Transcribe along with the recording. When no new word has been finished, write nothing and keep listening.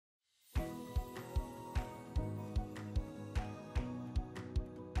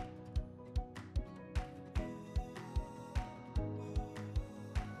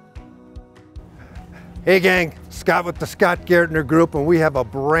Hey gang, Scott with the Scott Gaertner Group, and we have a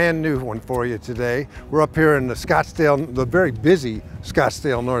brand new one for you today. We're up here in the very busy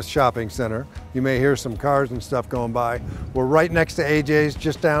Scottsdale North shopping center. You may hear some cars and stuff going by. We're right next to AJ's,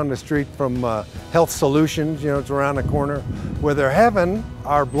 just down the street from Health Solutions. You know, it's around the corner, where they're having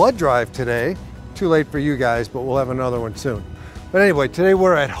our blood drive today. Too late for you guys, but we'll have another one soon. But anyway, today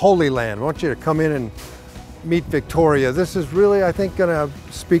we're at Holy Land. I want you to come in and meet Victoria. This is really, I think, gonna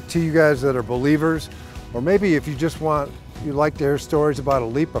speak to you guys that are believers. Or maybe if you you like to hear stories about a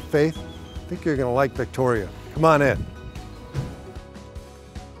leap of faith, I think you're gonna like Victoria. Come on in.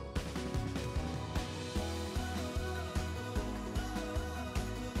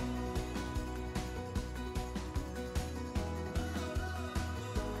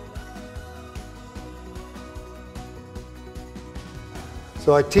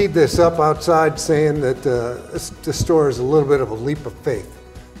 So I teed this up outside saying that this store is a little bit of a leap of faith.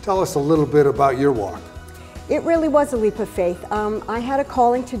 Tell us a little bit about your walk. It really was a leap of faith. I had a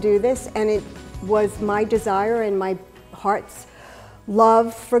calling to do this, and it was my desire and my heart's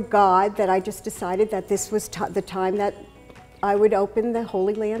love for God that I just decided that this was the time that I would open the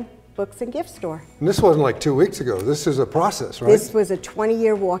Holy Land Books and Gift Store. And this wasn't like 2 weeks ago. This is a process, right? This was a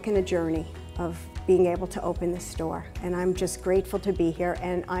 20-year walk and a journey of being able to open this store. And I'm just grateful to be here,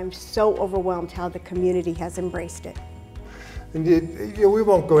 and I'm so overwhelmed how the community has embraced it. And we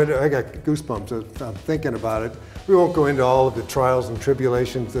won't go into, I got goosebumps as I'm thinking about it. We won't go into all of the trials and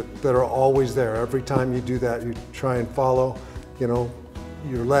tribulations that are always there. Every time you do that, you try and follow, you know,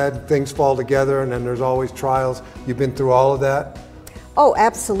 you're led, things fall together, and then there's always trials. You've been through all of that? Oh,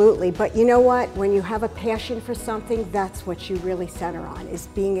 absolutely. But you know what? When you have a passion for something, that's what you really center on, is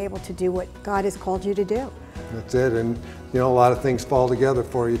being able to do what God has called you to do. That's it. And, you know, a lot of things fall together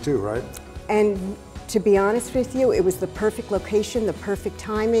for you too, right? And to be honest with you, it was the perfect location, the perfect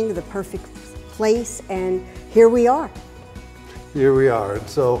timing, the perfect place, and here we are. Here we are. And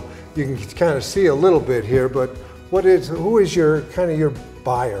so you can kind of see a little bit here, but who is your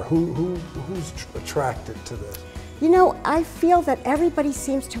buyer? Who's attracted to this? You know, I feel that everybody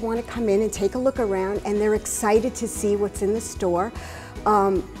seems to want to come in and take a look around, and they're excited to see what's in the store.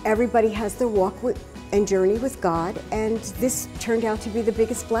 Everybody has their walk and journey with God, and this turned out to be the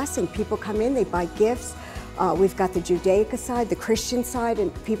biggest blessing. People come in, they buy gifts. We've got the Judaica side, the Christian side,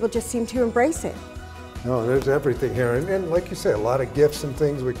 and people just seem to embrace it. No, there's everything here, and like you say, a lot of gifts and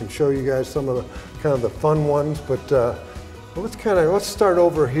things. We can show you guys some of the fun ones, but let's start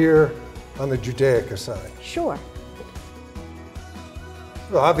over here on the Judaica side. Sure.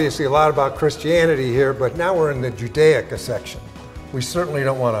 Well, obviously a lot about Christianity here, but now we're in the Judaica section. We certainly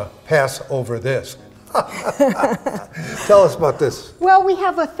don't want to pass over this. Tell us about this. Well, we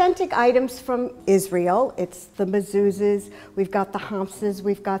have authentic items from Israel. It's the mezuzahs, we've got the hamsas,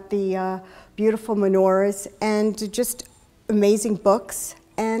 we've got the beautiful menorahs, and just amazing books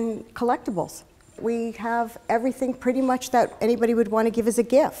and collectibles. We have everything pretty much that anybody would want to give as a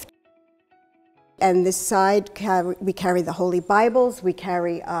gift. And this side, we carry the Holy Bibles, we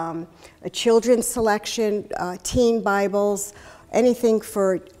carry a children's selection, teen Bibles, anything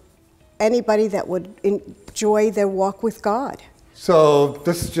for anybody that would enjoy their walk with God. So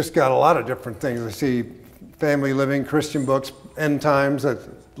this has just got a lot of different things. I see family living, Christian books, end times,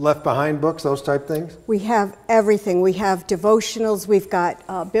 left behind books, those type things? We have everything. We have devotionals, we've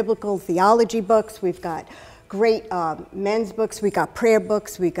got biblical theology books, we've got great men's books, we got prayer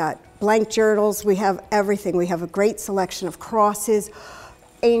books, we got blank journals, we have everything. We have a great selection of crosses,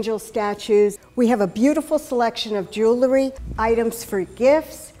 angel statues. We have a beautiful selection of jewelry, items for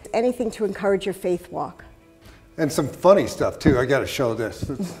gifts, anything to encourage your faith walk. And some funny stuff too. I got to show this.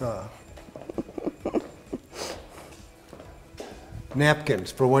 It's,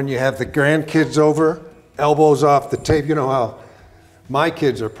 napkins for when you have the grandkids over, elbows off the table. You know how my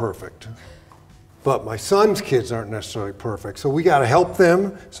kids are perfect, but my son's kids aren't necessarily perfect. So we got to help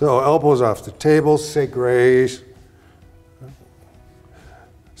them. So elbows off the table, say grace,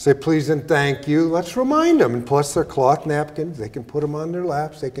 say please and thank you. Let's remind them. And plus they're cloth napkins. They can put them on their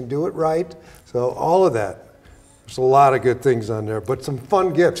laps. They can do it right. So all of that. There's a lot of good things on there, but some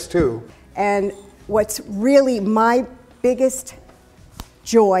fun gifts too. And what's really my biggest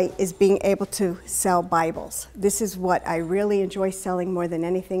joy is being able to sell Bibles. This is what I really enjoy selling more than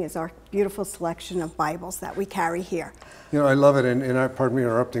anything, is our beautiful selection of Bibles that we carry here. You know, I love it in our, pardon me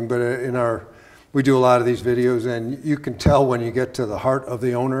interrupting, but we do a lot of these videos, and you can tell when you get to the heart of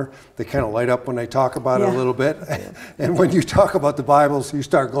the owner, they kind of light up when they talk about it a little bit. And when you talk about the Bibles, you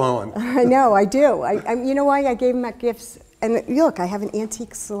start glowing. I know, I do. You know why I gave them gifts And look, I have an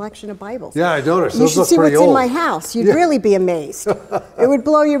antique selection of Bibles. Yeah, I noticed. You Those should look see pretty what's old. in my house. You'd Yeah. really be amazed. It would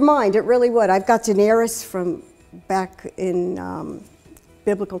blow your mind. It really would. I've got Daenerys from back in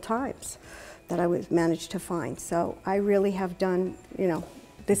biblical times that I managed to find. So I really have done, you know,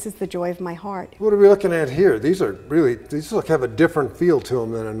 this is the joy of my heart. What are we looking at here? These have a different feel to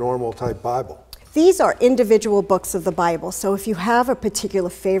them than a normal type Bible. These are individual books of the Bible. So if you have a particular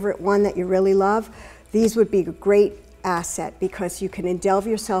favorite one that you really love, these would be a great asset because you can indulge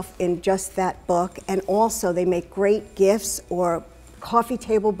yourself in just that book. And also they make great gifts or coffee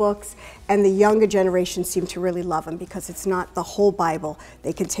table books, and the younger generation seem to really love them because it's not the whole Bible.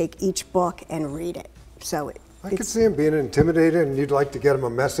 They can take each book and read it. So I could see them being intimidated, and you'd like to get them a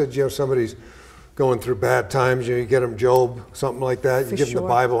message. You know, somebody's going through bad times. You know, you get them Job, something like that. You give them the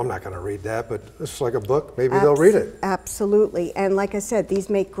Bible. I'm not going to read that, but it's like a book. Maybe they'll read it. Absolutely. And like I said, these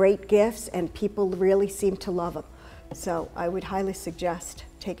make great gifts, and people really seem to love them. So I would highly suggest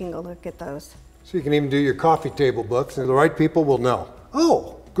taking a look at those. So you can even do your coffee table books, and the right people will know.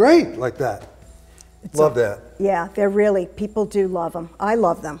 Oh, great, like that. Love that. Yeah, they're really, people do love them. I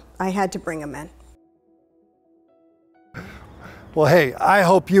love them. I had to bring them in. Well, hey, I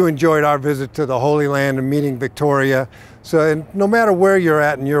hope you enjoyed our visit to the Holy Land and meeting Victoria. So and no matter where you're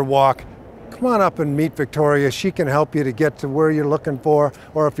at in your walk, come on up and meet Victoria. She can help you to get to where you're looking for,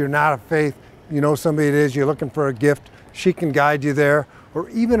 or if you're not of faith, you know somebody it is, you're looking for a gift, she can guide you there. Or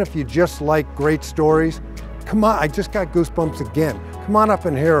even if you just like great stories, come on, I just got goosebumps again. Come on up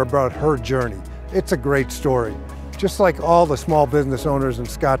and hear about her journey. It's a great story. Just like all the small business owners in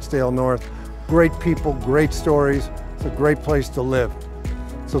Scottsdale North, great people, great stories. It's a great place to live.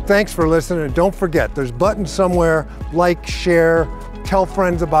 So thanks for listening, and don't forget, there's buttons somewhere, like, share, tell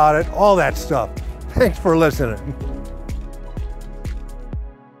friends about it, all that stuff. Thanks for listening.